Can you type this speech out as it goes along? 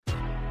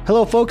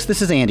Hello folks,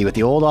 this is Andy with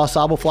the Old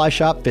Au Fly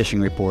Shop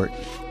Fishing Report.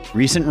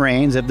 Recent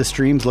rains have the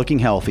streams looking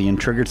healthy and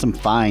triggered some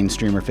fine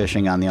streamer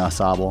fishing on the Au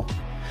Sable.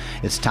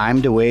 It's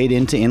time to wade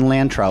into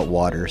inland trout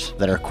waters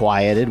that are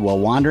quieted while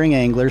wandering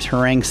anglers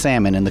harangue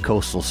salmon in the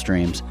coastal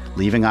streams,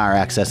 leaving our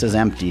accesses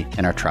empty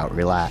and our trout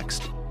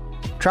relaxed.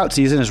 Trout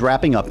season is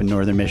wrapping up in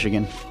northern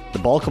Michigan. The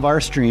bulk of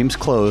our streams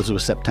close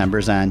with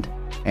September's end.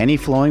 Any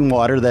flowing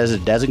water that is a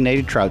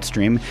designated trout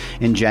stream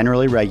and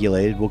generally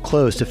regulated will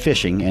close to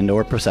fishing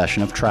and/or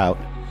procession of trout.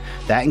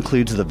 That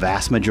includes the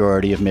vast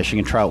majority of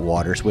Michigan trout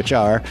waters, which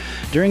are,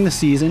 during the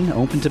season,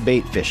 open to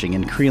bait fishing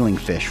and creeling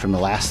fish from the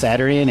last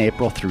Saturday in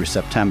April through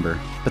September.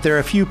 But there are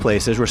a few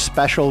places where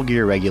special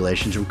gear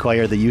regulations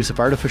require the use of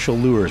artificial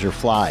lures or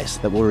flies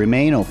that will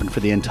remain open for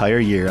the entire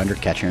year under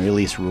catch and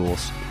release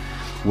rules.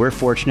 We're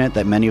fortunate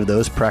that many of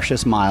those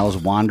precious miles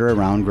wander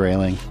around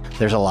Grayling.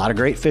 There's a lot of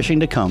great fishing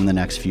to come in the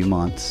next few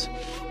months.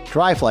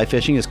 Dry fly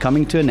fishing is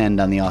coming to an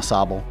end on the Au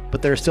Sable,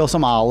 but there are still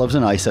some olives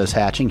and isos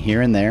hatching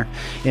here and there,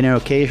 and an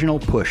occasional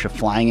push of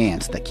flying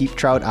ants that keep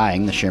trout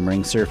eyeing the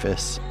shimmering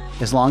surface.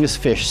 As long as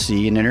fish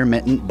see an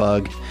intermittent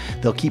bug,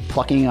 they'll keep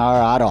plucking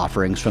our odd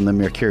offerings from the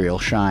mercurial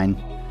shine.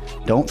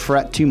 Don't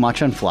fret too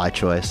much on fly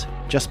choice.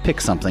 Just pick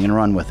something and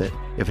run with it.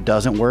 If it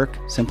doesn't work,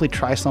 simply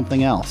try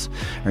something else,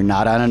 or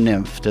knot on a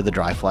nymph to the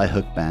dry fly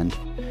hook bend.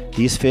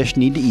 These fish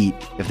need to eat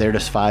if they're to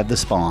survive the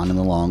spawn in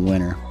the long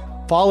winter.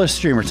 Fall is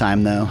streamer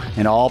time though,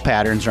 and all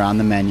patterns are on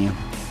the menu.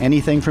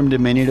 Anything from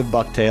diminutive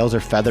bucktails or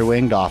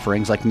feather-winged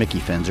offerings like Mickey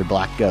fins or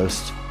black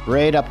ghosts,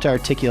 right up to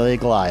articulated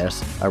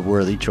goliaths are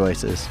worthy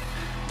choices.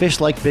 Fish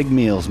like big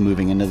meals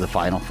moving into the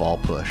final fall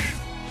push.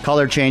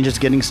 Color change is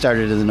getting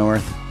started in the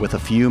north, with a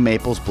few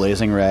maples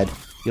blazing red.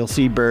 You'll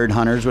see bird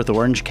hunters with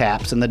orange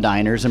caps in the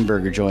diners and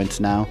burger joints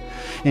now,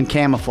 and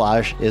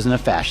camouflage isn't a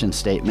fashion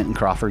statement in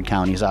Crawford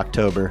County's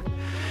October.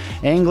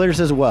 Anglers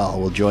as well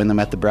will join them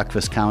at the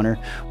breakfast counter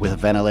with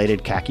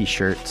ventilated khaki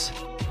shirts.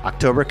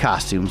 October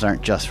costumes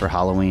aren't just for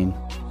Halloween.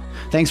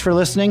 Thanks for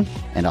listening,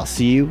 and I'll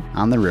see you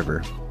on the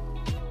river.